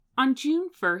On June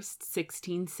 1st,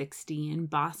 1660, in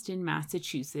Boston,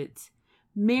 Massachusetts,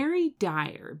 Mary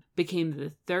Dyer became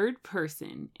the third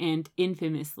person, and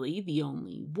infamously the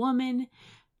only woman,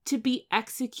 to be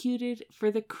executed for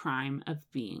the crime of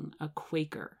being a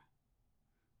Quaker.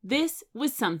 This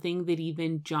was something that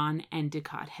even John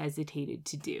Endicott hesitated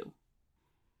to do.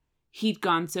 He'd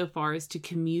gone so far as to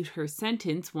commute her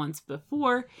sentence once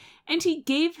before, and he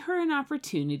gave her an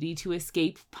opportunity to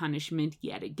escape punishment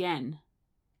yet again.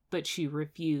 But she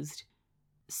refused.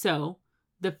 So,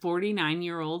 the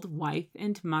 49-year-old wife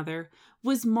and mother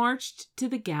was marched to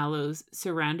the gallows,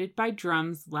 surrounded by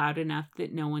drums loud enough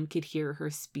that no one could hear her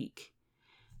speak,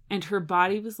 and her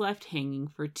body was left hanging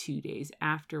for 2 days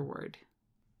afterward.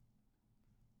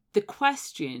 The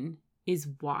question is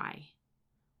why?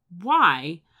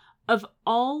 Why, of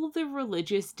all the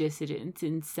religious dissidents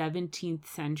in 17th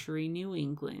century New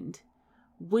England,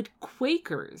 would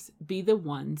Quakers be the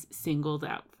ones singled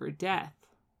out for death,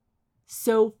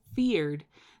 so feared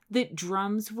that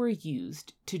drums were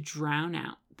used to drown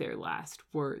out their last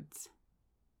words?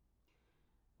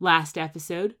 Last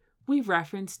episode, we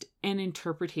referenced an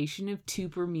interpretation of 2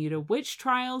 Bermuda witch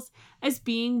trials as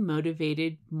being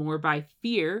motivated more by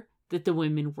fear that the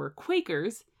women were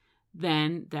Quakers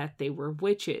than that they were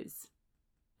witches.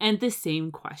 And the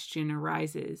same question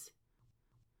arises.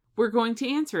 We're going to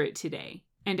answer it today.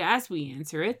 And as we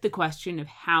answer it, the question of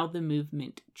how the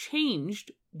movement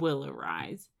changed will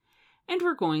arise. And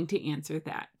we're going to answer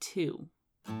that too.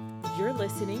 You're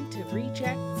listening to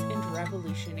Rejects and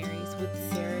Revolutionaries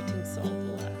with Sarah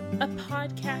Tinsolvola, a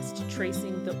podcast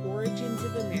tracing the origins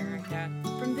of America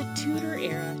from the Tudor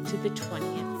era to the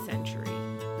 20th century.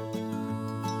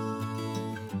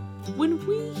 When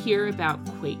we hear about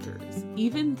Quakers,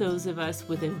 even those of us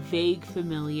with a vague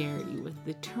familiarity with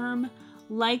the term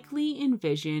likely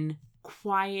envision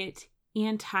quiet,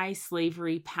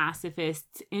 anti-slavery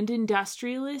pacifists and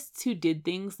industrialists who did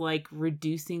things like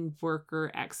reducing worker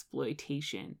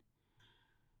exploitation.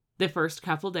 The first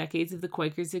couple decades of the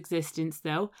Quakers' existence,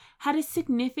 though, had a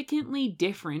significantly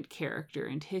different character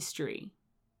and history.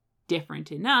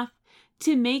 Different enough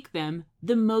to make them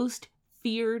the most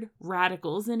feared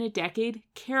radicals in a decade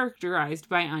characterized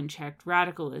by unchecked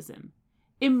radicalism,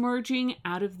 emerging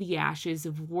out of the ashes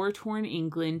of war-torn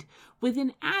England with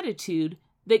an attitude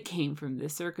that came from the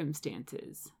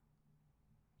circumstances.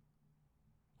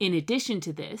 In addition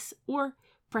to this, or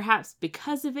perhaps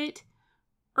because of it,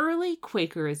 early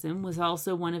Quakerism was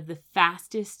also one of the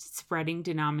fastest spreading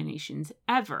denominations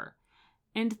ever,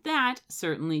 and that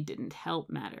certainly didn't help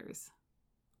matters.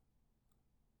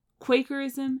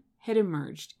 Quakerism had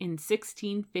emerged in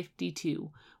 1652,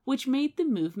 which made the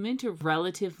movement a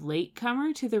relative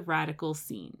latecomer to the radical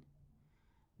scene.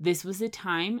 This was a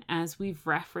time, as we've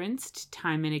referenced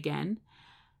time and again,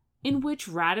 in which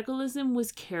radicalism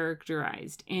was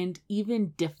characterized and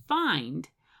even defined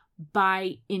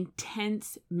by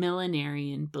intense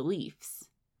millenarian beliefs.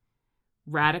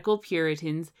 Radical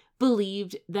Puritans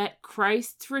believed that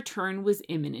Christ's return was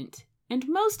imminent, and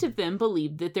most of them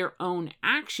believed that their own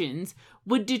actions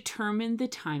would determine the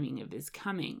timing of his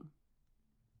coming.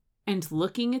 And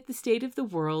looking at the state of the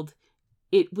world,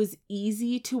 it was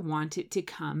easy to want it to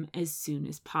come as soon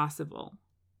as possible.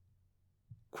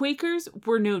 Quakers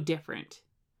were no different.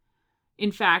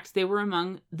 In fact, they were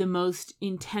among the most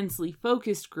intensely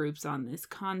focused groups on this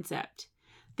concept.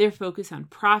 Their focus on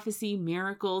prophecy,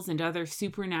 miracles, and other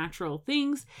supernatural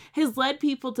things has led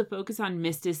people to focus on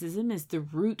mysticism as the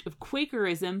root of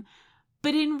Quakerism,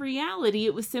 but in reality,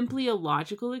 it was simply a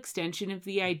logical extension of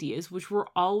the ideas which were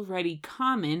already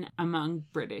common among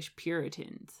British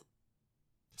Puritans.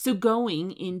 So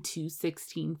going into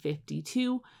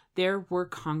 1652, there were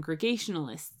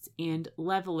Congregationalists and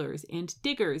Levelers and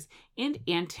Diggers and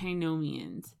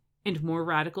Antinomians. And more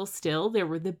radical still, there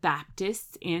were the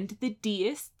Baptists and the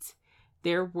Deists.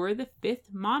 There were the Fifth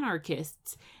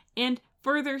Monarchists. And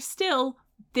further still,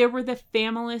 there were the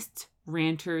Familists,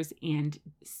 Ranters, and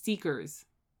Seekers.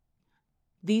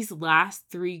 These last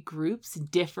 3 groups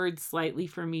differed slightly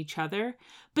from each other,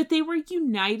 but they were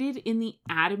united in the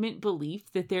adamant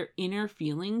belief that their inner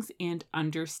feelings and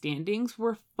understandings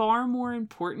were far more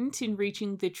important in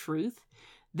reaching the truth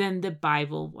than the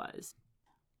Bible was,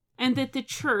 and that the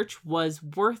church was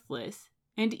worthless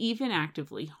and even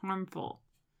actively harmful.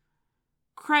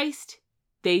 Christ,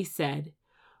 they said,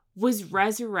 was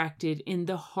resurrected in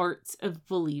the hearts of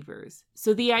believers,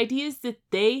 so the ideas that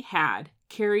they had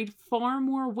carried far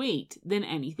more weight than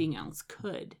anything else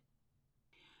could.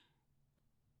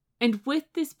 And with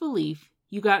this belief,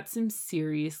 you got some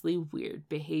seriously weird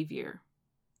behavior.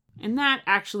 And that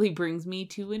actually brings me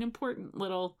to an important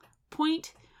little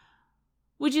point,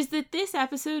 which is that this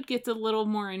episode gets a little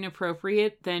more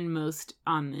inappropriate than most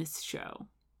on this show.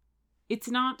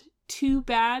 It's not too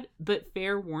bad, but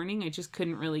fair warning, I just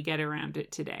couldn't really get around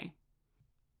it today.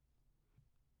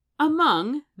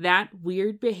 Among that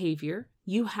weird behavior,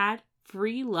 you had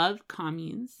free love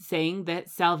communes saying that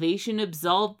salvation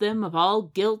absolved them of all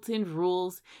guilt and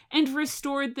rules and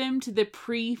restored them to the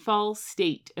pre-fall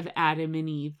state of Adam and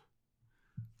Eve.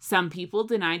 Some people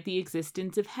denied the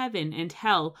existence of heaven and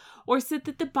hell, or said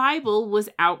that the Bible was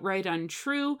outright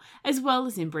untrue, as well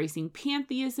as embracing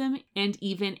pantheism and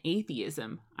even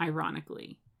atheism,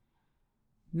 ironically.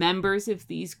 Members of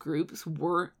these groups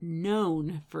were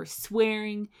known for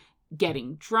swearing,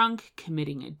 getting drunk,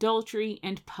 committing adultery,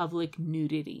 and public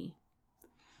nudity.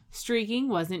 Streaking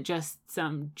wasn't just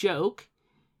some joke,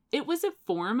 it was a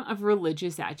form of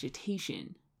religious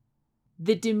agitation.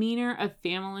 The demeanor of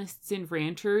familists and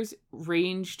ranters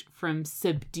ranged from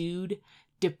subdued,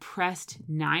 depressed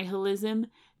nihilism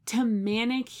to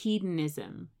manic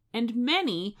hedonism, and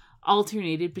many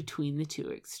alternated between the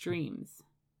two extremes.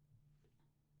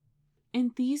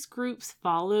 And these groups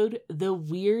followed the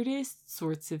weirdest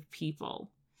sorts of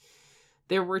people.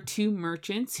 There were 2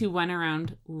 merchants who went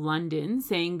around London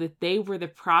saying that they were the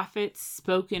prophets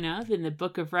spoken of in the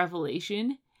book of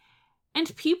Revelation,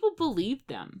 and people believed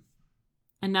them.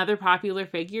 Another popular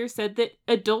figure said that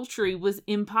adultery was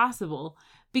impossible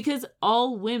because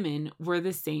all women were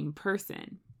the same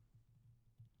person.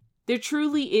 There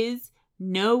truly is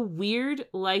no weird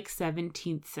like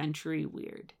 17th century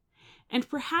weird. And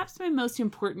perhaps my most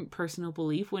important personal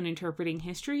belief when interpreting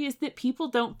history is that people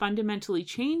don't fundamentally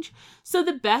change, so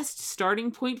the best starting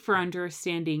point for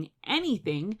understanding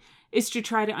anything is to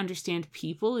try to understand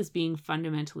people as being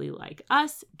fundamentally like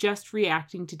us, just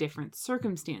reacting to different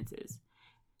circumstances.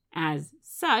 As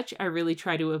such, I really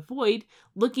try to avoid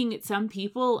looking at some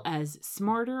people as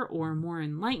smarter or more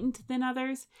enlightened than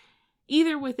others,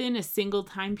 either within a single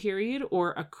time period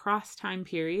or across time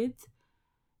periods,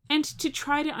 and to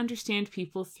try to understand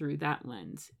people through that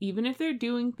lens, even if they're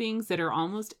doing things that are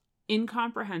almost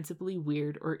incomprehensibly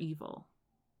weird or evil.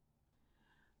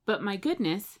 But my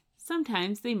goodness,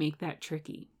 sometimes they make that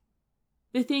tricky.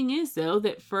 The thing is, though,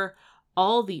 that for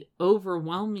all the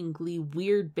overwhelmingly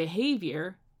weird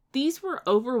behavior, these were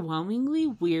overwhelmingly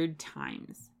weird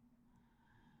times.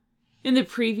 In the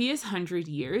previous 100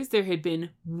 years, there had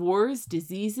been wars,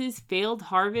 diseases, failed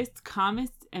harvests,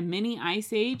 comets, a mini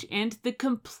ice age, and the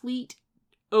complete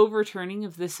overturning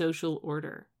of the social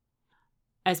order.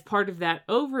 As part of that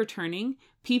overturning,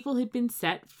 people had been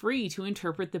set free to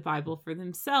interpret the Bible for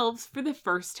themselves for the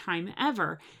first time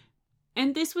ever.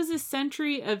 And this was a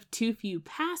century of too few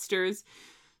pastors,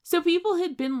 so people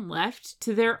had been left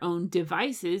to their own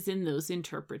devices in those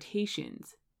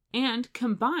interpretations, and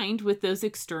combined with those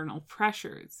external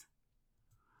pressures.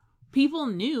 People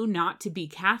knew not to be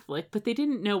Catholic, but they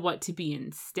didn't know what to be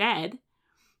instead.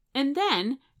 And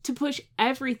then, to push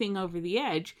everything over the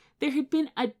edge, there had been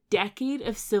a decade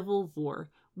of civil war,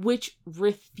 which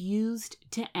refused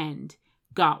to end,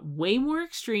 got way more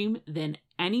extreme than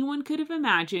anyone could have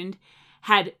imagined,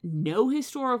 had no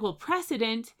historical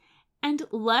precedent, and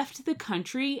left the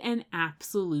country in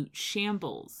absolute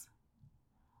shambles.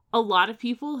 A lot of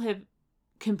people have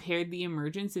compared the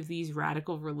emergence of these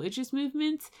radical religious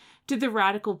movements to the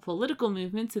radical political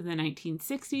movements of the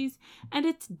 1960s, and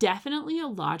it's definitely a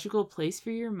logical place for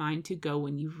your mind to go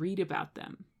when you read about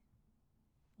them.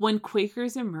 When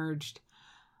Quakers emerged,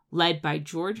 led by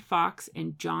George Fox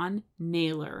and John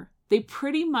Naylor, they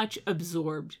pretty much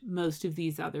absorbed most of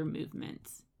these other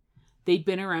movements. They'd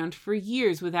been around for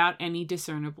years without any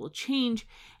discernible change,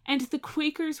 and the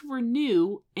Quakers were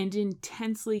new and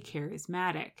intensely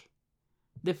charismatic.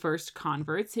 The first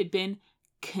converts had been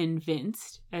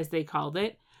convinced, as they called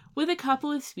it, with a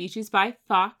couple of speeches by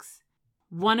Fox,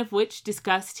 one of which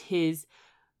discussed his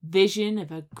vision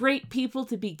of a great people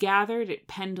to be gathered at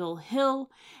Pendle Hill,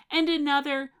 and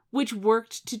another which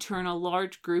worked to turn a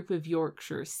large group of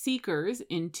Yorkshire seekers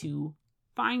into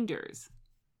finders.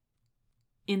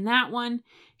 In that one,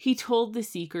 he told the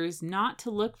seekers not to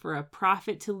look for a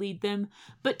prophet to lead them,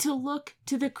 but to look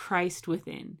to the Christ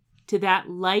within, to that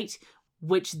light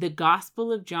which the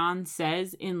Gospel of John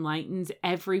says enlightens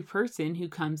every person who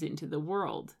comes into the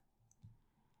world.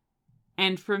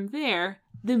 And from there,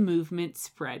 the movement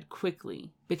spread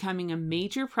quickly, becoming a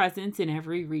major presence in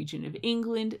every region of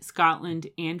England, Scotland,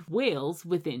 and Wales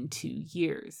within 2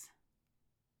 years.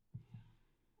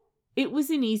 It was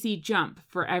an easy jump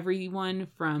for everyone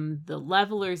from the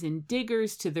levelers and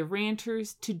diggers to the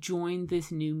ranters to join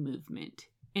this new movement.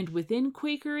 And within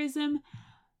Quakerism,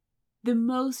 the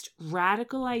most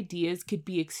radical ideas could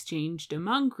be exchanged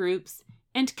among groups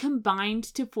and combined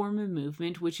to form a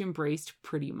movement which embraced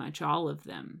pretty much all of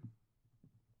them.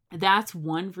 That's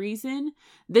one reason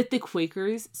that the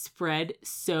Quakers spread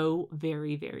so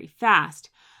very, very fast.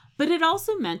 But it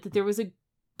also meant that there was a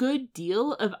good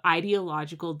deal of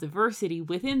ideological diversity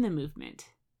within the movement.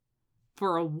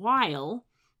 For a while,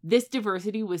 this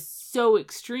diversity was so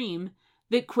extreme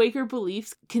that Quaker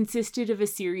beliefs consisted of a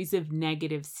series of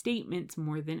negative statements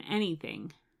more than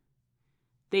anything.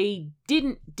 They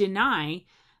didn't deny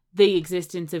the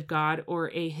existence of God or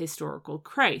a historical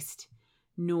Christ,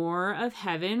 nor of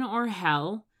heaven or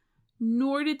hell,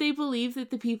 nor did they believe that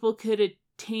the people could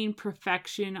attain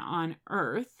perfection on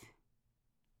earth.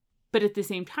 But at the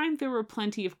same time, there were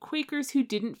plenty of Quakers who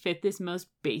didn't fit this most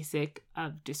basic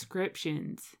of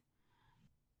descriptions.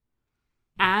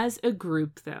 As a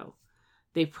group, though,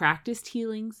 they practiced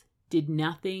healings, did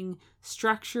nothing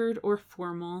structured or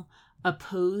formal,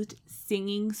 opposed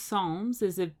singing psalms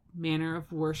as a manner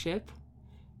of worship,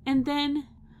 and then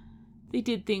they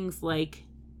did things like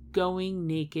going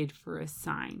naked for a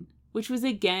sign, which was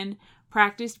again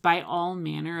practiced by all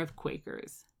manner of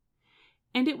Quakers.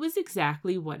 And it was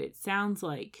exactly what it sounds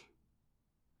like.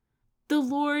 "The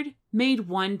Lord made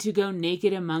one to go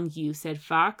naked among you," said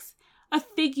Fox, "a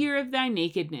figure of thy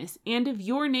nakedness, and of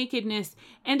your nakedness,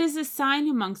 and as a sign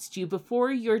amongst you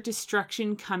before your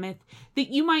destruction cometh,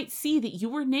 that you might see that you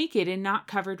were naked and not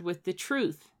covered with the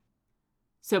truth."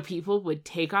 So people would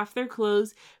take off their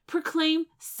clothes, proclaim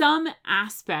some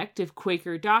aspect of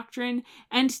Quaker doctrine,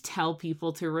 and tell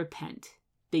people to repent.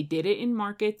 They did it in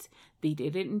markets, they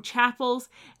did it in chapels,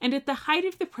 and at the height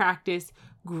of the practice,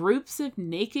 groups of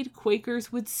naked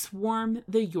Quakers would swarm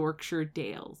the Yorkshire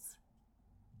dales.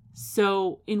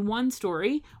 So, in one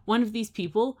story, one of these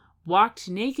people walked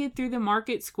naked through the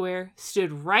market square,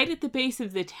 stood right at the base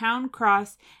of the town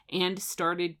cross, and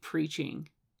started preaching.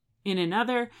 In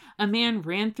another, a man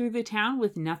ran through the town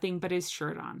with nothing but his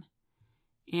shirt on.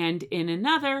 And in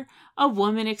another, a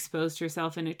woman exposed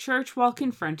herself in a church while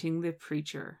confronting the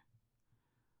preacher.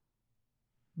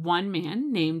 One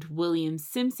man, named William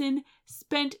Simpson,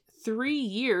 spent 3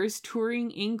 years touring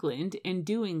England and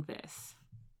doing this.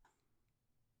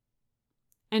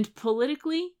 And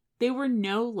politically, they were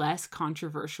no less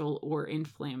controversial or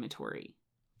inflammatory.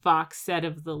 Fox said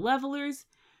of the Levelers,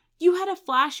 "You had a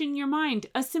flash in your mind,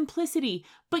 a simplicity,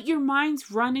 but your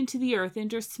minds run into the earth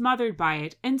and are smothered by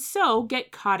it, and so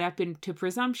get caught up into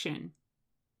presumption."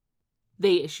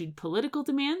 They issued political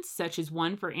demands, such as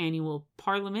one for annual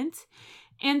parliaments,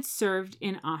 and served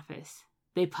in office.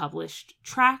 They published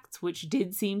tracts which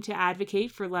did seem to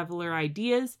advocate for Leveler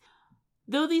ideas,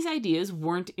 though these ideas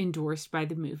weren't endorsed by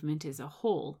the movement as a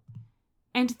whole.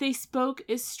 And they spoke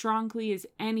as strongly as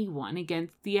anyone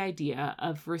against the idea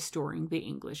of restoring the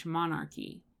English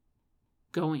monarchy.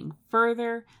 Going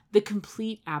further, the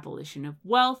complete abolition of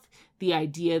wealth, the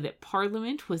idea that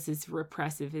Parliament was as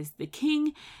repressive as the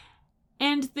king,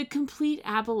 and the complete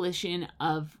abolition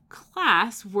of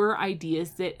class were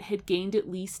ideas that had gained at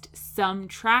least some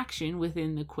traction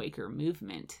within the Quaker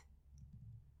movement.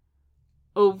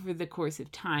 Over the course of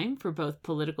time, for both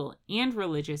political and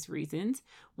religious reasons,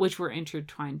 which were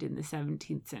intertwined in the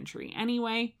 17th century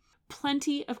anyway,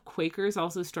 plenty of Quakers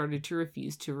also started to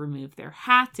refuse to remove their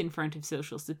hats in front of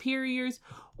social superiors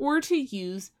or to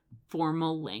use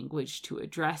formal language to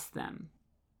address them.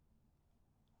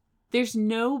 There's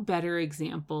no better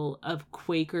example of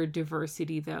Quaker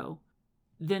diversity, though,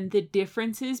 than the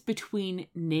differences between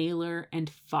Naylor and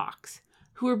Fox,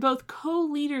 who were both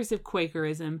co-leaders of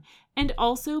Quakerism and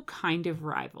also kind of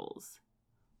rivals.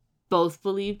 Both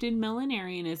believed in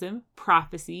millenarianism,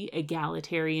 prophecy,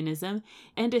 egalitarianism,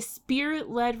 and a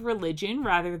spirit-led religion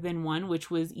rather than one which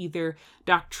was either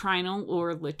doctrinal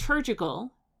or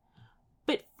liturgical.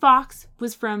 But Fox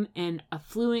was from an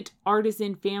affluent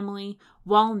artisan family,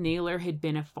 while Naylor had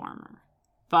been a farmer.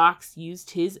 Fox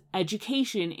used his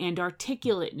education and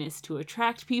articulateness to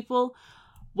attract people,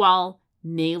 while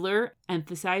Naylor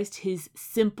emphasized his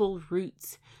simple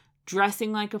roots,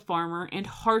 dressing like a farmer and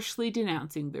harshly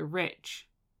denouncing the rich.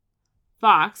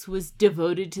 Fox was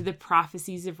devoted to the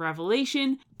prophecies of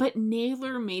Revelation, but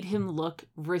Naylor made him look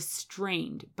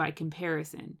restrained by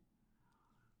comparison.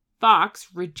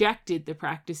 Fox rejected the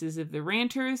practices of the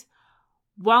ranters,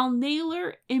 while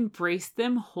Naylor embraced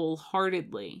them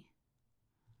wholeheartedly.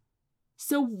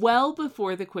 So well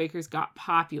before the Quakers got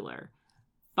popular,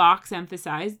 Fox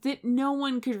emphasized that no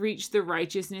one could reach the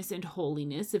righteousness and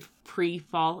holiness of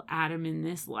pre-fall Adam in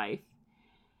this life.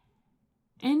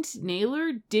 And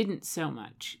Naylor didn't so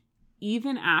much,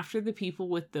 even after the people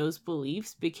with those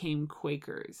beliefs became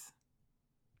Quakers.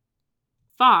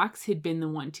 Fox had been the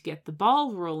one to get the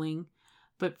ball rolling,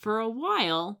 But for a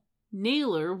while,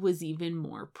 Naylor was even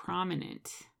more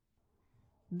prominent.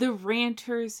 The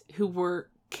ranters who were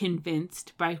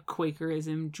convinced by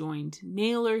Quakerism joined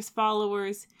Naylor's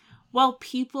followers, while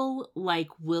people like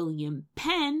William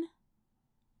Penn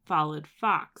followed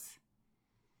Fox.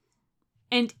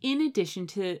 And in addition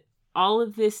to all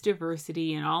of this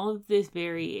diversity and all of this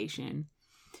variation,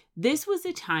 this was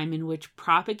a time in which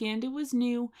propaganda was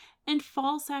new and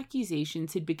false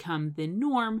accusations had become the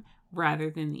norm rather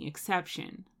than the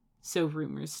exception. So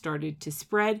rumors started to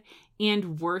spread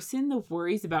and worsen the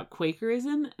worries about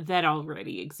Quakerism that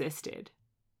already existed.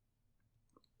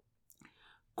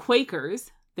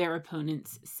 Quakers, their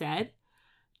opponents said,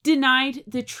 denied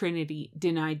the Trinity,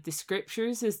 denied the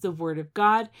Scriptures as the Word of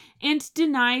God, and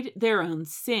denied their own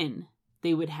sin.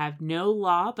 They would have no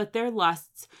law but their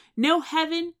lusts, no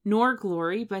heaven nor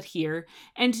glory but here,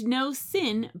 and no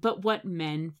sin but what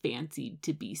men fancied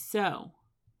to be so.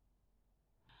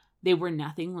 They were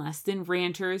nothing less than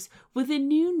ranters with a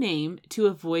new name to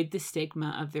avoid the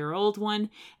stigma of their old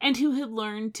one, and who had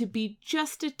learned to be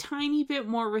just a tiny bit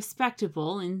more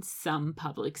respectable in some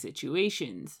public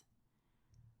situations.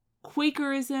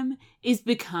 Quakerism is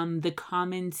become the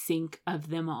common sink of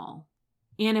them all.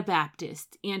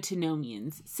 Anabaptists,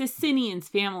 antinomians, Socinians,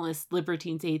 familists,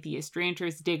 libertines, atheists,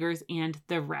 ranters, diggers, and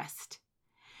the rest.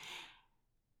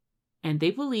 And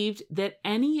they believed that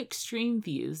any extreme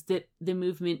views that the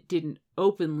movement didn't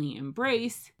openly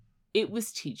embrace, it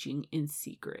was teaching in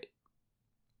secret.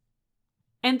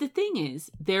 And the thing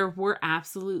is, there were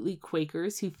absolutely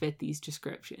Quakers who fit these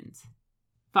descriptions.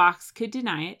 Fox could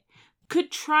deny it,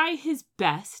 could try his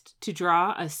best to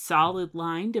draw a solid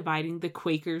line dividing the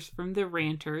Quakers from the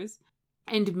ranters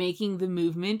and making the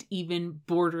movement even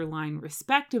borderline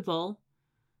respectable,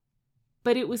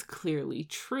 but it was clearly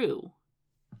true,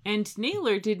 and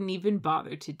Naylor didn't even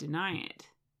bother to deny it.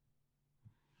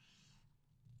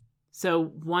 So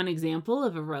one example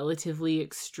of a relatively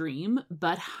extreme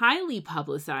but highly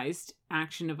publicized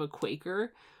action of a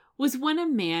Quaker was when a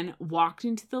man walked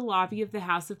into the lobby of the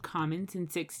House of Commons in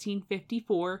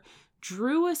 1654,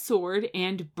 drew a sword,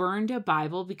 and burned a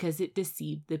Bible because it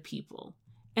deceived the people,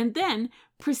 and then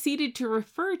proceeded to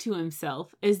refer to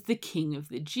himself as the King of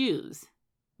the Jews,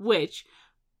 which,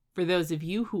 for those of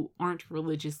you who aren't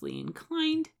religiously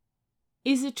inclined,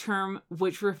 is a term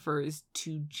which refers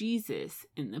to Jesus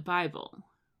in the Bible.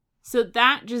 So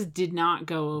that just did not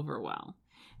go over well.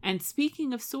 And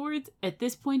speaking of swords, at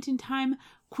this point in time,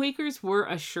 Quakers were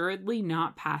assuredly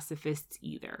not pacifists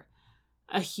either.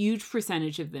 A huge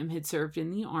percentage of them had served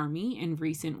in the army in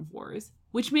recent wars,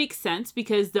 which makes sense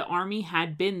because the army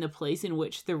had been the place in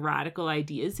which the radical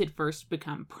ideas had first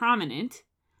become prominent.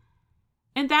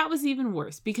 And that was even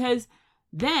worse because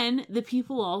then the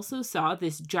people also saw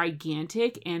this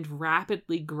gigantic and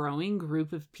rapidly growing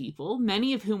group of people,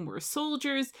 many of whom were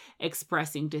soldiers,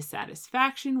 expressing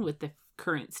dissatisfaction with the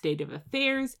current state of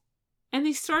affairs, and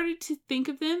they started to think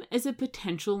of them as a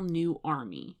potential new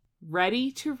army, ready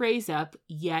to raise up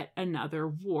yet another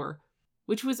war,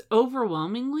 which was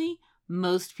overwhelmingly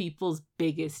most people's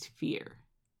biggest fear.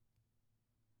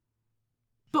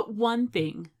 But one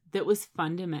thing that was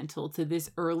fundamental to this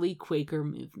early Quaker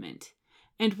movement,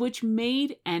 and which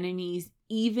made enemies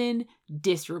even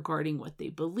disregarding what they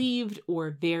believed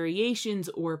or variations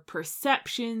or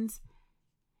perceptions,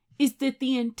 is that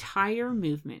the entire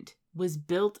movement was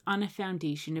built on a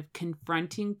foundation of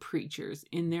confronting preachers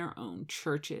in their own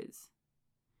churches.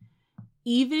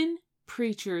 Even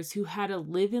preachers who had a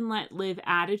live and let live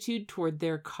attitude toward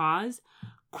their cause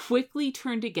quickly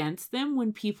turned against them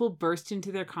when people burst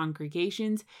into their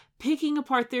congregations, picking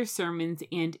apart their sermons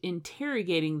and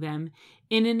interrogating them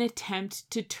in an attempt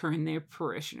to turn their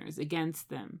parishioners against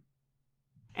them.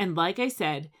 And like I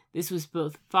said, this was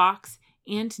both Fox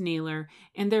and Naylor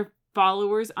and their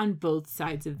followers on both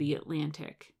sides of the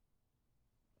Atlantic.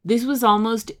 This was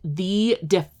almost the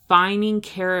defining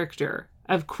character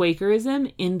of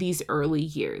Quakerism in these early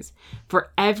years.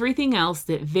 For everything else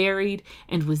that varied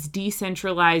and was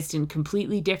decentralized and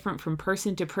completely different from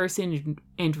person to person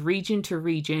and region to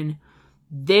region,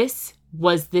 this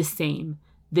was the same.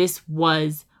 This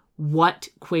was what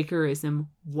Quakerism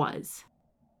was.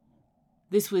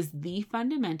 This was the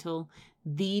fundamental,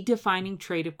 the defining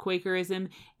trait of Quakerism,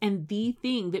 and the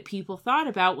thing that people thought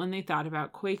about when they thought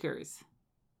about Quakers.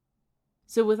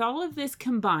 So with all of this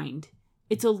combined,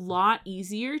 it's a lot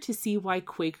easier to see why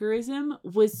Quakerism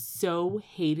was so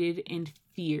hated and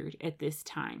feared at this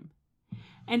time.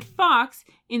 And Fox,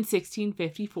 in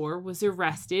 1654, was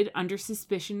arrested under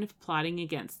suspicion of plotting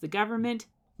against the government,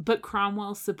 but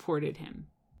Cromwell supported him.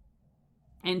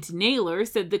 And Naylor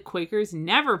said the Quakers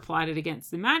never plotted against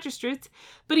the magistrates,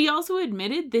 but he also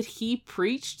admitted that he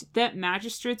preached that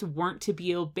magistrates weren't to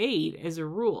be obeyed as a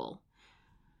rule.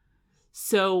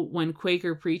 So when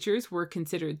Quaker preachers were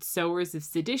considered sowers of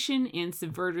sedition and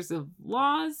subverters of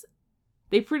laws,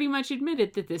 they pretty much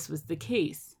admitted that this was the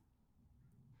case.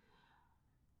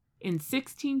 In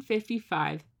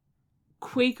 1655,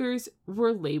 Quakers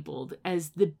were labeled as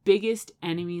the biggest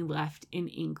enemy left in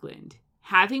England,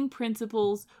 having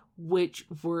principles which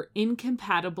were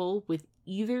incompatible with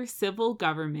either civil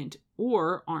government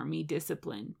or army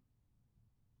discipline.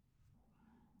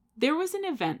 There was an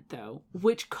event, though,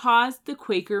 which caused the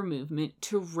Quaker movement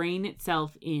to rein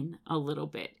itself in a little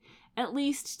bit, at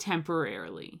least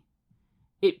temporarily.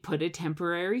 It put a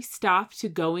temporary stop to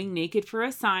going naked for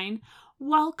a sign,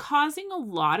 while causing a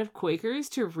lot of Quakers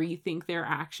to rethink their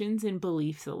actions and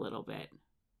beliefs a little bit.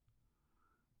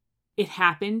 It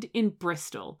happened in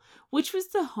Bristol, which was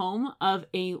the home of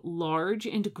a large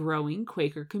and growing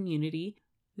Quaker community,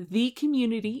 the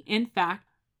community, in fact,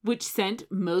 which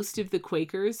sent most of the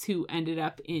Quakers who ended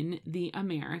up in the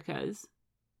Americas.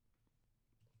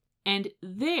 And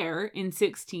there, in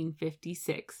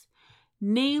 1656,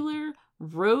 Naylor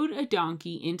rode a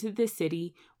donkey into the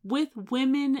city with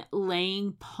women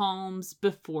laying palms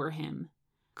before him,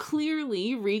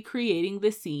 clearly recreating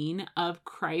the scene of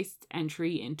Christ's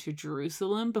entry into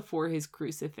Jerusalem before his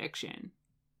crucifixion.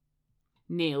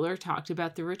 Naylor talked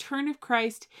about the return of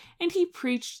Christ, and he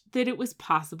preached that it was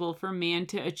possible for man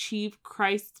to achieve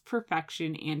Christ's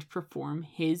perfection and perform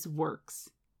his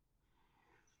works.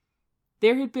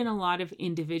 There had been a lot of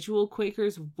individual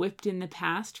Quakers whipped in the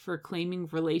past for claiming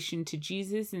relation to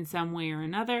Jesus in some way or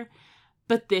another,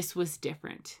 but this was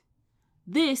different.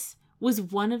 This was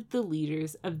one of the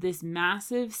leaders of this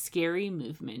massive, scary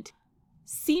movement,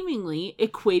 seemingly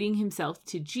equating himself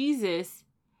to Jesus,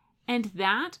 and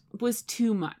that was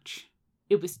too much.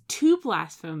 It was too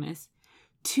blasphemous,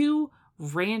 too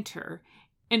ranter,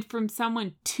 and from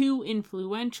someone too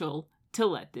influential to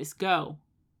let this go.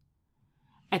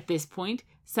 At this point,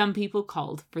 some people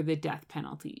called for the death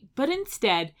penalty, but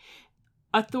instead,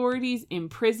 authorities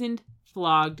imprisoned,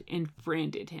 flogged, and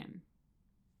branded him.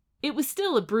 It was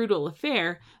still a brutal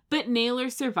affair, but Naylor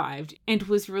survived and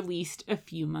was released a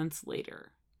few months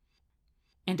later.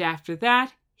 And after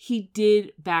that, he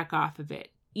did back off a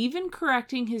bit, even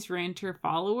correcting his ranter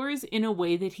followers in a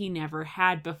way that he never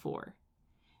had before.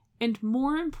 And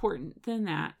more important than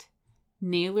that,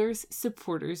 Naylor's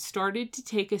supporters started to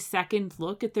take a second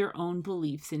look at their own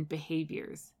beliefs and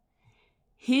behaviors.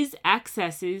 His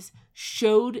excesses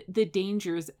showed the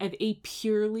dangers of a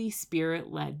purely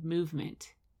spirit-led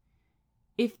movement.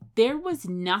 If there was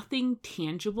nothing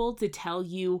tangible to tell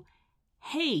you,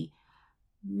 hey,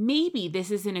 maybe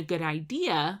this isn't a good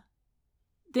idea,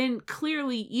 then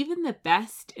clearly even the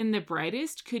best and the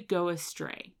brightest could go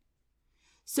astray.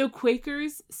 So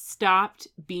Quakers stopped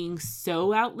being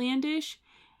so outlandish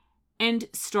and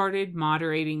started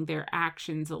moderating their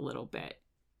actions a little bit.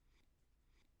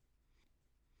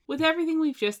 With everything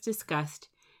we've just discussed,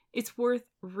 it's worth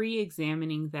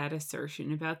re-examining that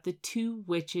assertion about the two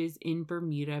witches in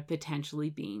Bermuda potentially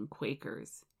being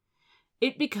Quakers.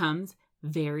 It becomes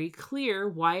very clear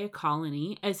why a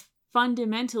colony as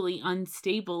fundamentally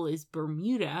unstable as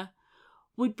Bermuda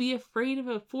would be afraid of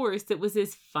a force that was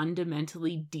as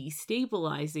fundamentally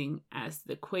destabilizing as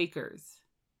the Quakers.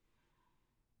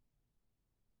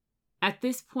 At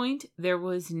this point, there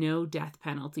was no death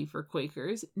penalty for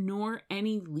Quakers, nor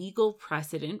any legal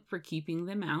precedent for keeping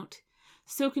them out,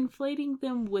 so conflating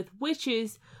them with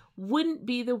witches wouldn't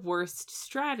be the worst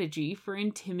strategy for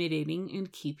intimidating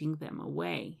and keeping them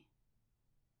away.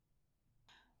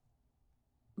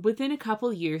 Within a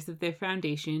couple years of their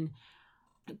foundation,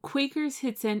 Quakers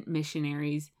had sent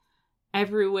missionaries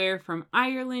everywhere from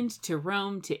Ireland to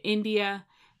Rome to India,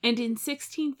 and in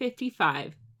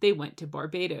 1655, they went to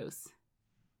Barbados.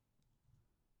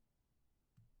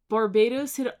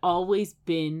 Barbados had always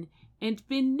been and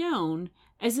been known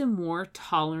as a more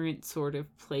tolerant sort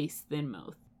of place than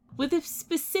most, with a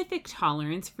specific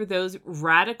tolerance for those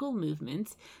radical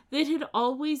movements that had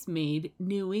always made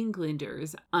New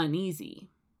Englanders uneasy.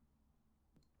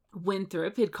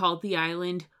 Winthrop had called the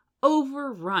island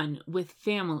overrun with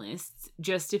familists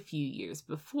just a few years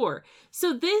before,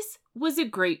 so this was a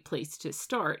great place to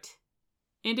start.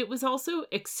 And it was also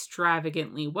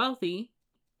extravagantly wealthy,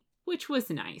 which was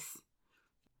nice.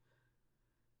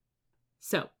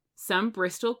 So, some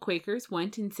Bristol Quakers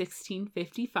went in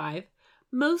 1655,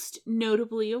 most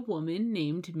notably a woman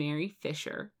named Mary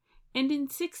Fisher, and in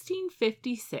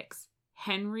 1656,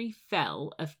 Henry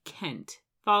Fell of Kent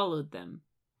followed them.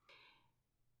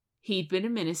 He'd been a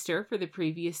minister for the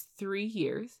previous 3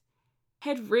 years,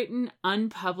 had written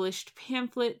unpublished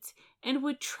pamphlets, and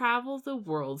would travel the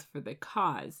world for the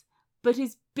cause. But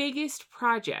his biggest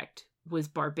project was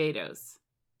Barbados.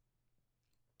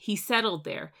 He settled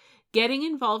there, getting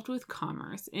involved with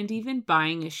commerce and even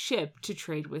buying a ship to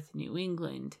trade with New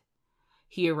England.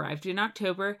 He arrived in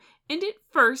October, and at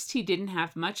first he didn't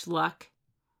have much luck.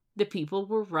 The people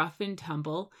were rough and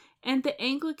tumble, and the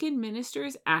Anglican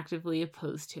ministers actively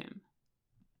opposed him.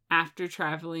 After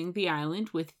traveling the island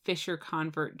with fisher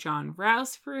convert John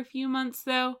Rouse for a few months,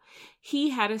 though, he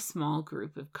had a small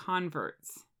group of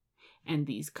converts. And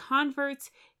these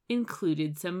converts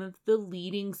included some of the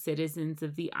leading citizens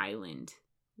of the island,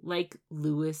 like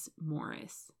Lewis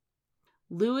Morris.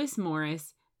 Lewis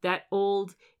Morris, that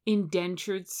old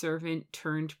indentured servant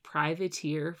turned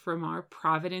privateer from our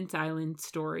Providence Island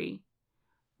story.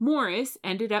 Morris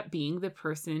ended up being the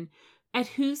person at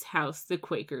whose house the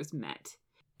Quakers met,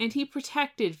 and he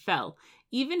protected Fell,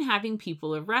 even having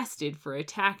people arrested for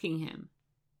attacking him.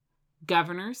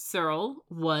 Governor Searle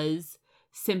was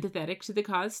sympathetic to the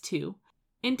cause too,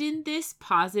 and in this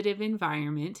positive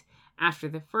environment, after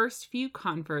the first few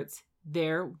converts,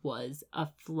 there was a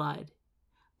flood.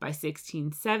 By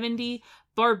 1670,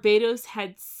 Barbados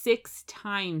had 6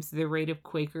 times the rate of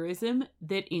Quakerism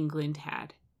that England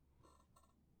had.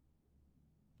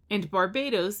 And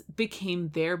Barbados became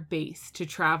their base to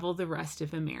travel the rest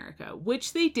of America,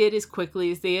 which they did as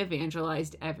quickly as they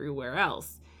evangelized everywhere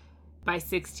else. By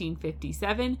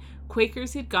 1657,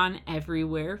 Quakers had gone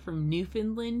everywhere from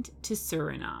Newfoundland to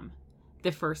Suriname.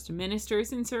 The first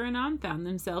ministers in Suriname found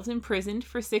themselves imprisoned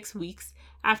for 6 weeks,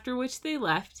 after which they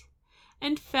left,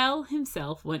 and Fell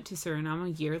himself went to Suriname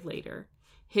a year later.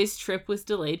 His trip was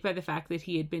delayed by the fact that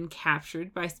he had been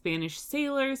captured by Spanish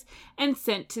sailors and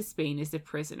sent to Spain as a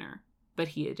prisoner. But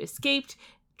he had escaped,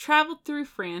 traveled through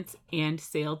France, and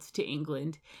sailed to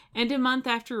England. And a month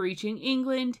after reaching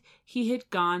England, he had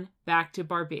gone back to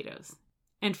Barbados,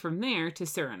 and from there to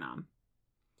Suriname.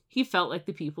 He felt like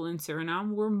the people in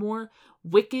Suriname were more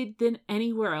wicked than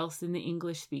anywhere else in the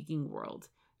English-speaking world,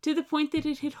 to the point that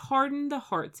it had hardened the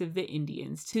hearts of the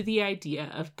Indians to the idea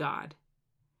of God.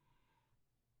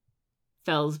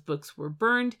 Fell's books were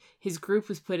burned, his group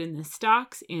was put in the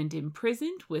stocks and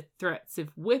imprisoned with threats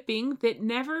of whipping that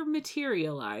never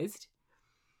materialized,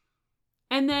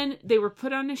 and then they were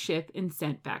put on a ship and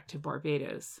sent back to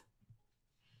Barbados.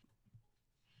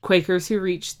 Quakers who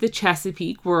reached the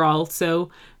Chesapeake were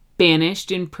also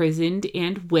banished, imprisoned,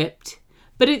 and whipped,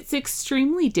 but it's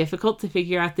extremely difficult to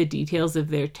figure out the details of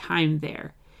their time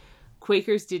there.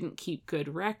 Quakers didn't keep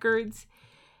good records,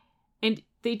 and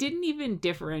they didn't even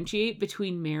differentiate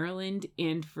between Maryland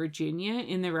and Virginia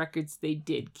in the records they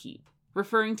did keep,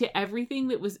 referring to everything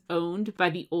that was owned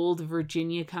by the old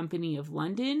Virginia Company of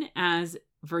London as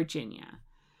Virginia.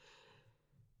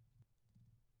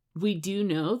 We do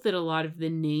know that a lot of the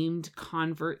named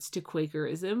converts to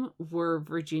Quakerism were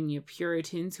Virginia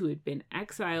Puritans who had been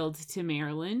exiled to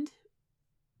Maryland,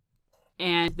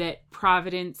 and that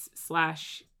Providence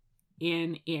 /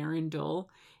 Anne Arundel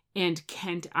and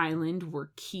Kent Island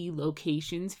were key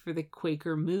locations for the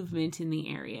Quaker movement in the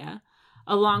area,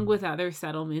 along with other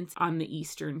settlements on the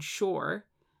eastern shore.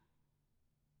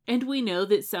 And we know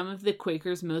that some of the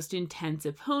Quakers' most intense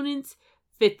opponents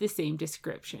fit the same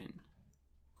description.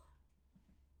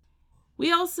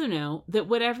 We also know that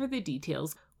whatever the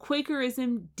details,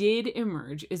 Quakerism did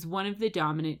emerge as one of the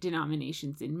dominant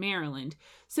denominations in Maryland,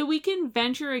 so we can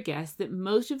venture a guess that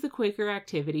most of the Quaker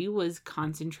activity was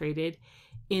concentrated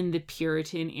in the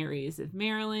Puritan areas of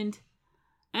Maryland,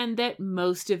 and that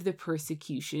most of the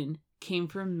persecution came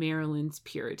from Maryland's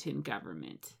Puritan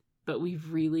government, but we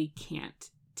really can't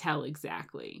tell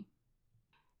exactly.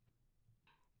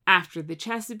 After the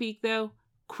Chesapeake, though,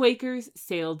 Quakers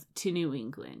sailed to New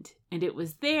England, and it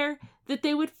was there that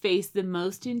they would face the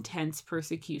most intense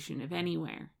persecution of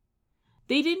anywhere.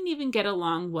 They didn't even get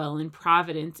along well in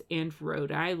Providence and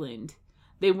Rhode Island.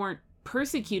 They weren't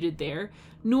persecuted there,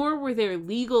 nor were there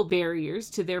legal barriers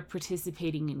to their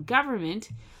participating in government,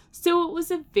 so it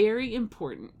was a very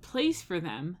important place for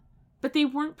them, but they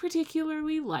weren't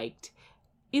particularly liked,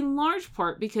 in large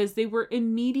part because they were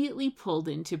immediately pulled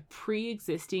into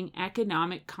pre-existing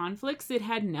economic conflicts that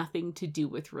had nothing to do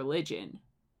with religion.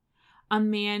 A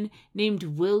man named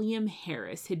William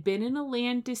Harris had been in a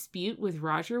land dispute with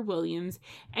Roger Williams,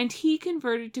 and he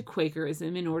converted to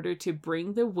Quakerism in order to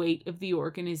bring the weight of the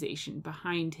organization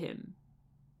behind him.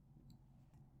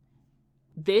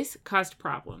 This caused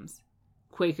problems.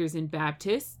 Quakers and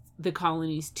Baptists, the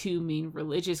colony's 2 main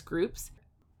religious groups,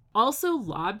 also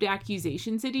lobbed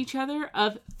accusations at each other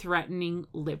of threatening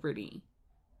liberty.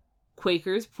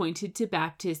 Quakers pointed to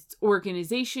Baptists'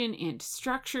 organization and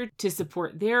structure to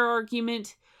support their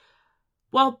argument,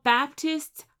 while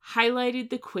Baptists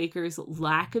highlighted the Quakers'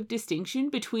 lack of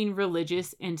distinction between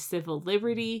religious and civil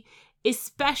liberty,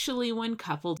 especially when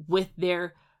coupled with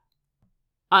their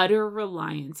utter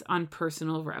reliance on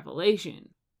personal revelation.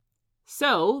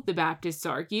 So, the Baptists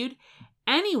argued,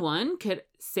 anyone could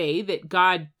say that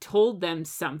God told them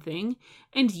something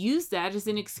and use that as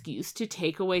an excuse to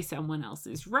take away someone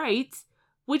else's rights,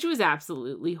 which was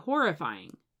absolutely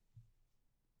horrifying.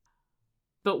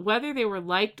 But whether they were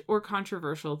liked or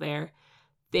controversial there,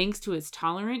 thanks to its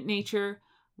tolerant nature,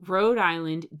 Rhode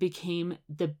Island became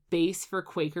the base for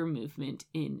Quaker movement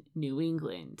in New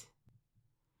England.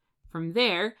 From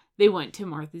there, they went to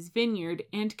Martha's Vineyard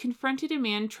and confronted a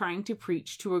man trying to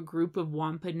preach to a group of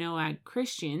Wampanoag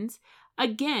Christians,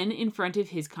 again in front of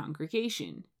his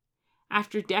congregation.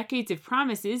 After decades of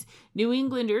promises, New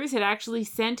Englanders had actually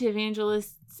sent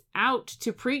evangelists out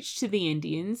to preach to the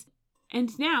Indians,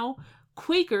 and now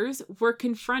Quakers were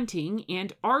confronting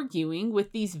and arguing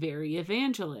with these very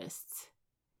evangelists.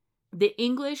 The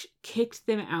English kicked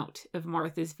them out of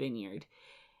Martha's Vineyard.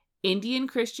 Indian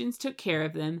Christians took care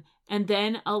of them and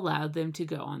then allowed them to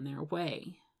go on their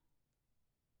way.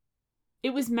 It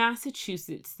was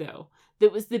Massachusetts, though,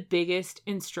 that was the biggest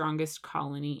and strongest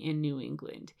colony in New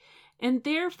England, and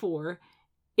therefore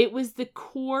it was the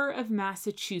core of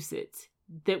Massachusetts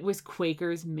that was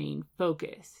Quakers' main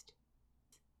focus.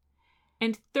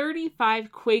 And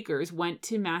 35 Quakers went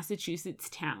to Massachusetts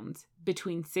towns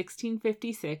between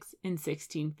 1656 and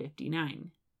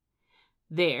 1659.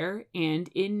 There, and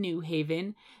in New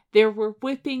Haven, there were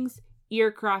whippings,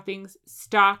 ear croppings,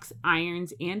 stocks,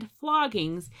 irons, and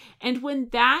floggings, and when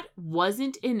that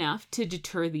wasn't enough to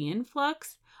deter the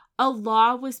influx, a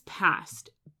law was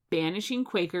passed banishing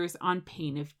Quakers on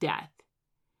pain of death.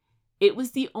 It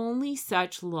was the only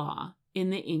such law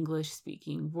in the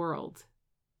English-speaking world.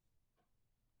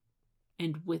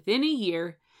 And within a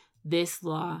year, this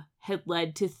law had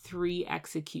led to 3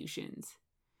 executions.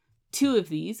 2 of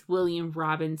these, William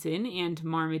Robinson and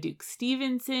Marmaduke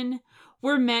Stevenson,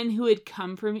 were men who had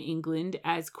come from England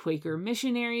as Quaker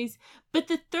missionaries, but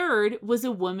the third was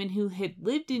a woman who had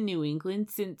lived in New England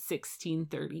since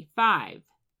 1635.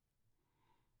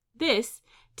 This,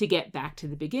 to get back to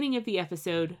the beginning of the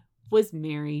episode, was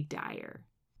Mary Dyer.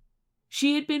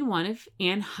 She had been one of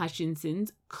Anne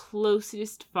Hutchinson's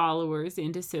closest followers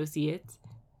and associates,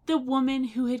 the woman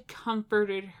who had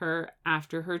comforted her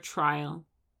after her trial.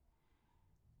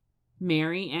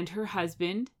 Mary and her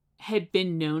husband had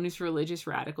been known as religious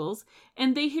radicals,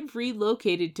 and they had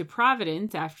relocated to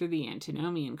Providence after the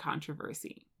Antinomian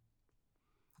controversy.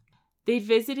 They'd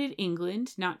visited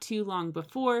England not too long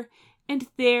before, and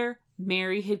there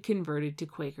Mary had converted to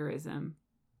Quakerism.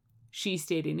 She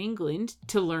stayed in England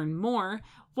to learn more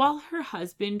while her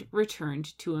husband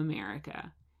returned to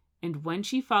America, and when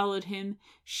she followed him,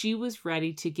 she was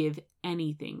ready to give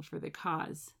anything for the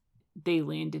cause. They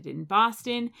landed in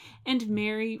Boston, and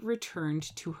Mary returned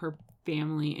to her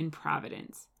family in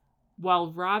Providence,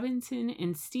 while Robinson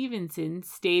and Stevenson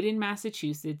stayed in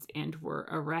Massachusetts and were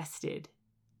arrested.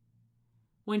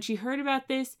 When she heard about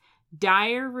this,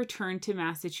 Dyer returned to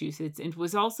Massachusetts and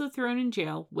was also thrown in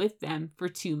jail with them for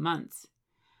 2 months.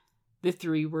 The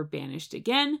 3 were banished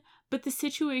again, but the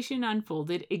situation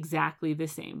unfolded exactly the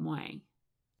same way.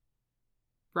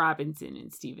 Robinson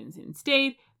and Stevenson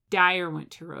stayed, Dyer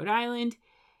went to Rhode Island,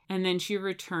 and then she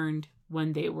returned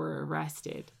when they were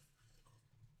arrested.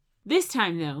 This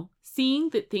time, though, seeing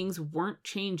that things weren't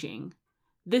changing,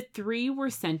 the 3 were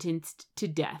sentenced to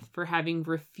death for having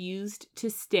refused to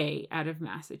stay out of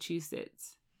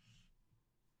Massachusetts.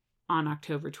 On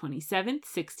October 27,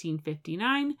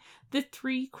 1659, the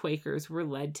 3 Quakers were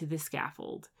led to the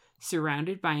scaffold,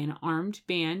 surrounded by an armed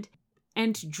band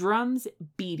and drums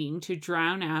beating to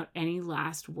drown out any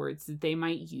last words that they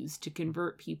might use to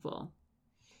convert people.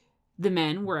 The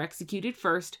men were executed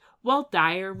first, while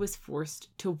Dyer was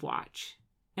forced to watch,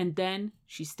 and then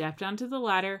she stepped onto the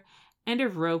ladder and a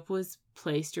rope was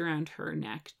placed around her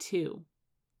neck too.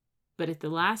 But at the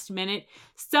last minute,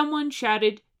 someone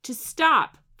shouted to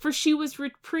stop, for she was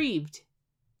reprieved.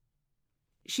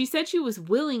 She said she was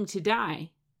willing to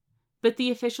die, but the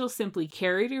official simply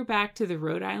carried her back to the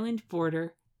Rhode Island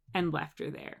border and left her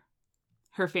there.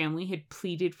 Her family had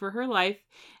pleaded for her life,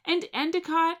 and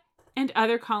Endicott and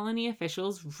other colony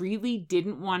officials really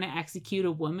didn't want to execute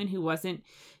a woman who wasn't,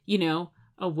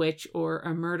 a witch or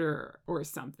a murderer or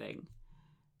something.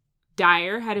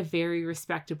 Dyer had a very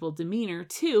respectable demeanor,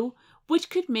 too, which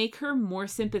could make her more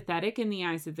sympathetic in the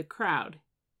eyes of the crowd,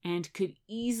 and could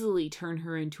easily turn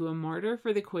her into a martyr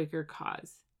for the Quaker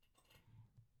cause.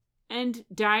 And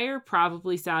Dyer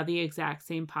probably saw the exact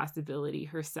same possibility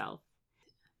herself.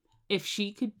 If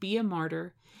she could be a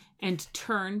martyr and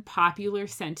turn popular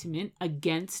sentiment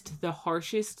against the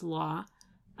harshest law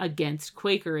against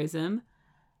Quakerism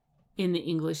in the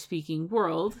English-speaking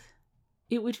world,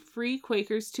 it would free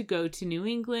Quakers to go to New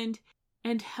England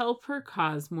and help her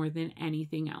cause more than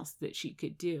anything else that she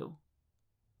could do.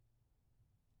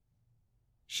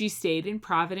 She stayed in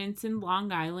Providence and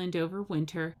Long Island over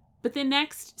winter, but the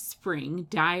next spring,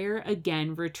 Dyer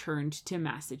again returned to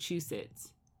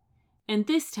Massachusetts. And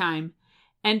this time,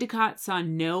 Endicott saw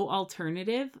no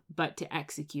alternative but to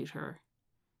execute her.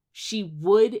 She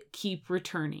would keep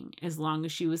returning as long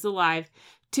as she was alive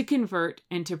to convert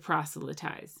and to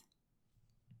proselytize.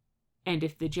 And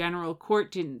if the general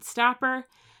court didn't stop her,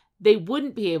 they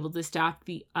wouldn't be able to stop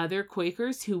the other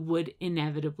Quakers who would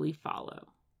inevitably follow.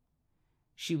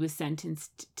 She was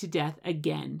sentenced to death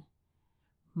again,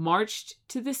 marched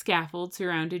to the scaffold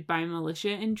surrounded by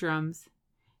militia and drums,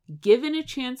 given a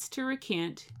chance to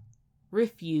recant,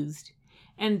 refused,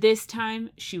 and this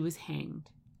time she was hanged.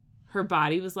 Her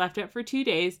body was left up for 2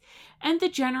 days, and the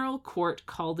general court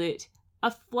called it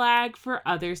a flag for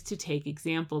others to take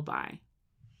example by.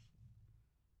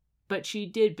 But she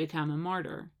did become a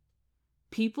martyr.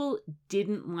 People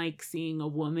didn't like seeing a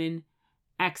woman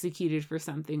executed for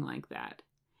something like that.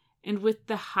 And with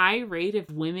the high rate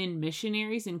of women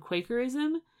missionaries in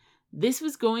Quakerism, this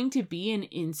was going to be an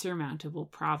insurmountable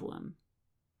problem.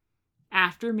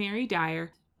 After Mary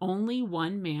Dyer, only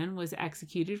one man was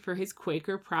executed for his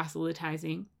Quaker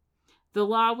proselytizing. The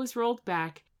law was rolled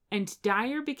back, and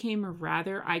Dyer became a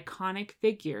rather iconic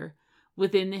figure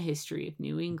within the history of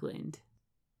New England.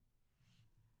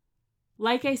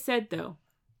 Like I said, though,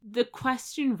 the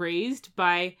question raised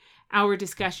by our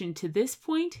discussion to this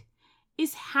point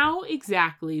is how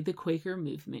exactly the Quaker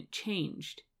movement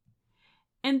changed.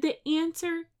 And the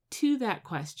answer to that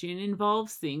question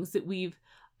involves things that we've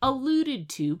alluded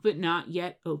to but not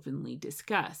yet openly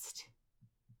discussed.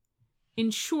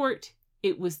 In short,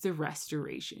 it was the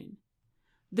Restoration.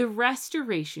 The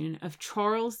restoration of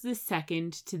Charles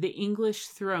II to the English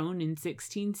throne in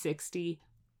 1660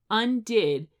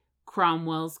 undid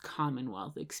Cromwell's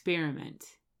Commonwealth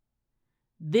experiment.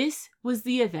 This was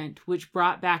the event which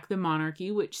brought back the monarchy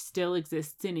which still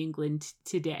exists in England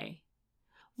today.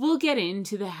 We'll get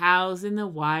into the hows and the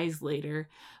whys later,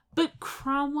 but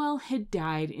Cromwell had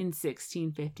died in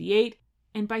 1658,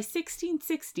 and by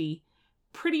 1660,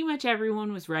 pretty much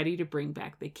everyone was ready to bring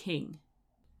back the king.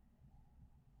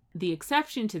 The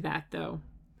exception to that, though,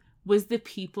 was the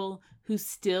people who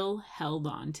still held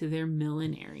on to their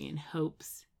millenarian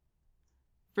hopes.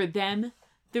 For them,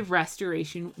 the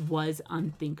Restoration was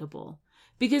unthinkable,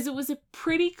 because it was a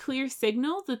pretty clear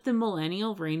signal that the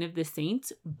millennial reign of the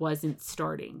saints wasn't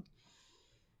starting.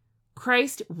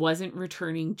 Christ wasn't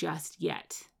returning just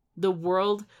yet. The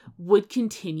world would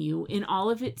continue in all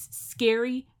of its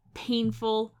scary,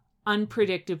 painful,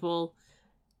 unpredictable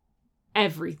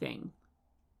everything.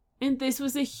 And this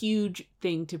was a huge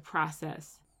thing to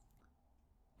process.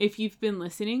 If you've been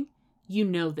listening, you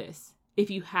know this. If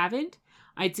you haven't,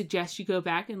 I'd suggest you go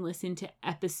back and listen to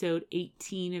episode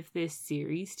 18 of this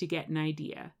series to get an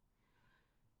idea.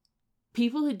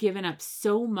 People had given up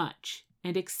so much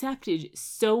and accepted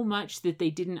so much that they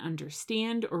didn't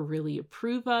understand or really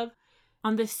approve of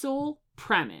on the sole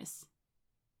premise,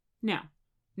 no,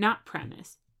 not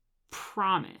premise,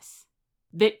 promise,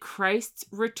 that Christ's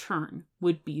return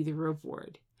would be the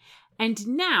reward. And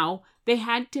now they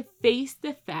had to face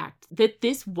the fact that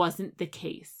this wasn't the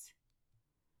case.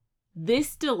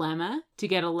 This dilemma, to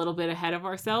get a little bit ahead of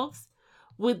ourselves,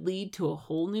 would lead to a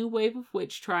whole new wave of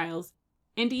witch trials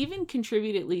and even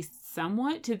contribute at least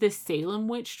somewhat to the Salem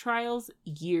witch trials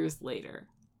years later.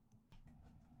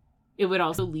 It would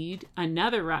also lead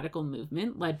another radical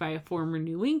movement led by a former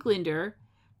New Englander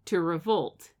to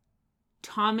revolt.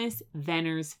 Thomas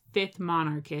Venner's Fifth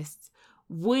Monarchists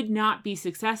would not be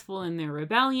successful in their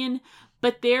rebellion,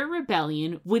 but their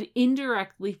rebellion would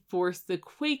indirectly force the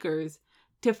Quakers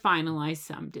to finalize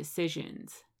some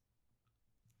decisions.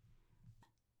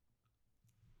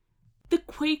 The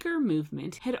Quaker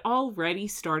movement had already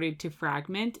started to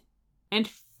fragment, and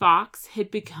Fox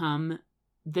had become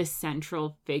the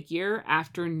central figure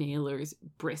after Naylor's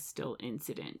Bristol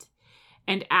incident.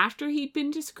 And after he'd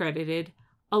been discredited,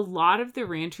 a lot of the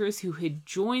ranchers who had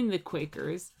joined the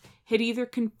Quakers had either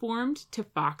conformed to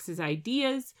Fox's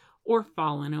ideas or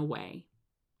fallen away.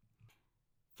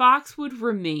 Fox would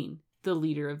remain the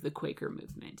leader of the Quaker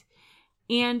movement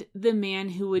and the man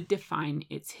who would define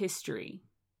its history.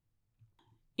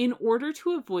 In order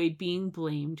to avoid being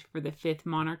blamed for the Fifth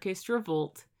Monarchist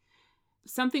revolt,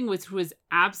 something which was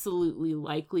absolutely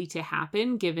likely to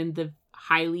happen given the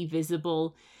highly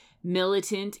visible,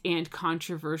 militant, and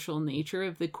controversial nature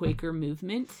of the Quaker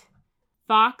movement,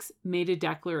 Fox made a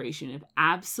declaration of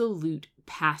absolute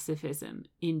pacifism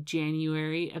in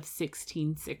January of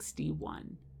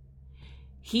 1661.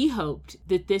 He hoped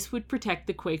that this would protect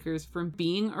the Quakers from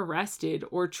being arrested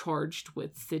or charged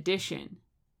with sedition.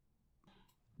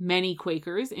 Many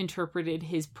Quakers interpreted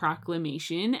his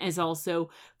proclamation as also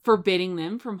forbidding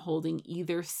them from holding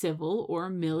either civil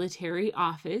or military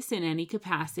office in any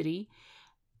capacity,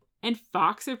 and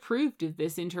Fox approved of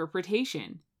this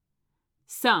interpretation.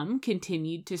 Some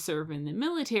continued to serve in the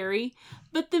military,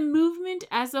 but the movement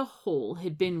as a whole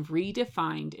had been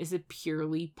redefined as a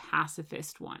purely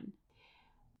pacifist one.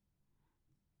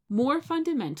 More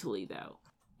fundamentally, though,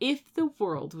 if the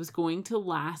world was going to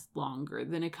last longer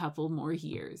than a couple more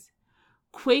years,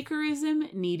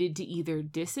 Quakerism needed to either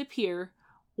disappear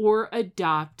or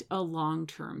adopt a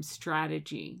long-term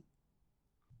strategy.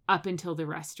 Up until the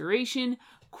Restoration,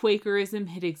 Quakerism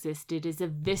had existed as a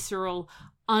visceral,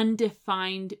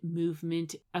 undefined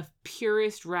movement of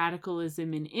purist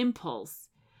radicalism and impulse.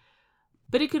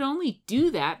 But it could only do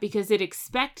that because it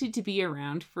expected to be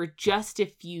around for just a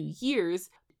few years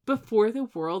before the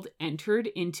world entered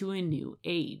into a new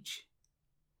age.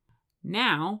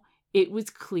 Now, it was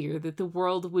clear that the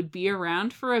world would be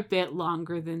around for a bit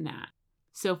longer than that.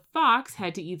 So Fox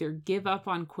had to either give up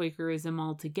on Quakerism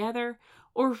altogether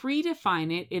or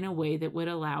redefine it in a way that would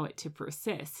allow it to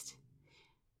persist.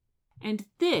 And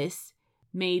this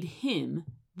made him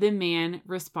the man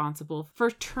responsible for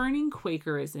turning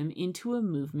Quakerism into a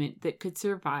movement that could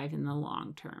survive in the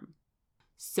long term.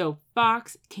 So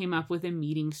Fox came up with a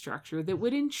meeting structure that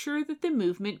would ensure that the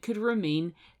movement could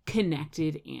remain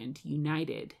connected and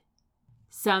united.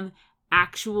 Some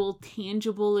actual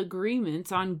tangible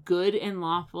agreements on good and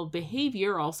lawful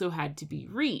behavior also had to be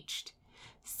reached.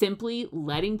 Simply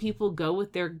letting people go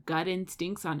with their gut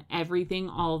instincts on everything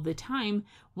all the time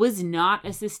was not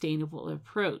a sustainable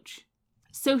approach.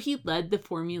 So he led the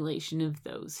formulation of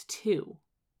those too.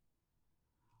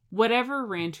 Whatever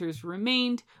ranters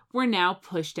remained were now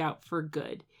pushed out for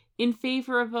good, in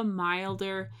favor of a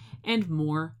milder and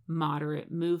more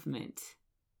moderate movement.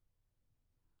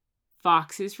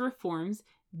 Fox's reforms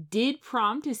did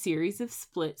prompt a series of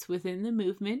splits within the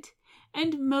movement,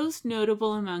 and most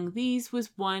notable among these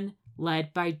was one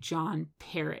led by John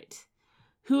Perrott,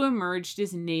 who emerged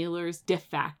as Naylor's de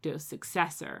facto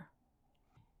successor.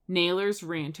 Naylor's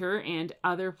ranter and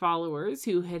other followers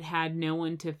who had had no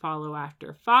one to follow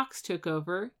after Fox took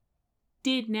over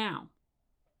did now.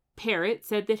 Perrott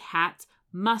said that hats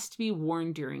must be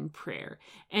worn during prayer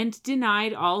and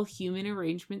denied all human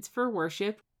arrangements for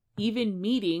worship, even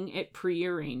meeting at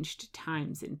prearranged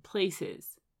times and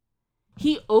places.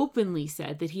 He openly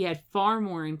said that he had far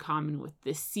more in common with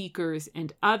the Seekers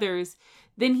and others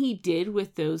than he did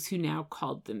with those who now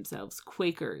called themselves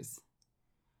Quakers.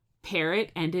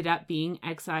 Perrott ended up being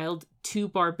exiled to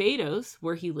Barbados,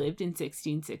 where he lived in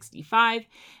 1665,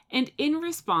 and in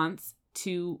response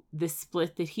to the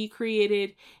split that he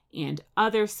created and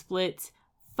other splits,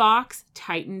 Fox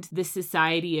tightened the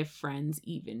Society of Friends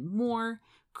even more,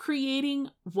 creating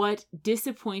what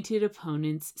disappointed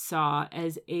opponents saw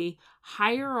as a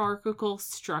hierarchical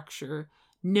structure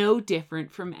no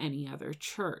different from any other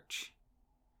church.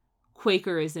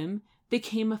 Quakerism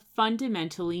became a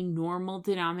fundamentally normal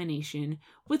denomination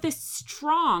with a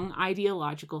strong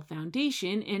ideological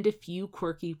foundation and a few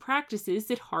quirky practices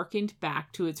that harkened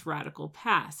back to its radical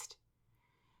past.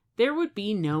 There would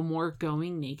be no more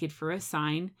going naked for a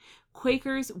sign.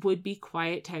 Quakers would be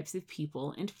quiet types of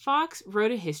people, and Fox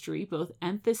wrote a history both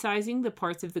emphasizing the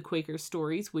parts of the Quaker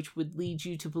stories which would lead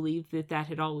you to believe that that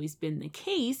had always been the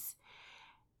case,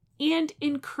 and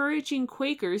encouraging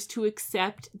Quakers to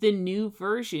accept the new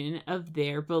version of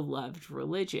their beloved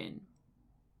religion.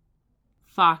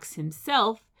 Fox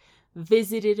himself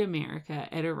visited America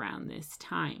at around this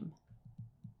time.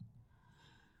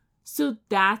 So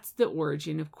that's the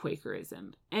origin of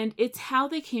Quakerism, and it's how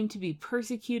they came to be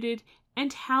persecuted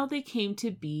and how they came to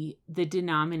be the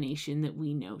denomination that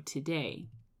we know today.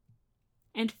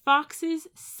 And Fox's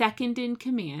second in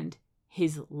command,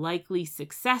 his likely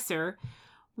successor,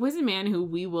 was a man who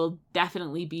we will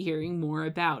definitely be hearing more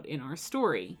about in our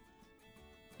story.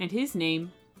 And his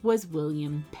name was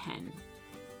William Penn.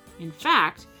 In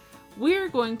fact, we're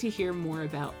going to hear more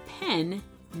about Penn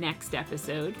next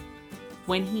episode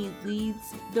when he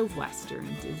leads the Western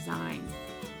design.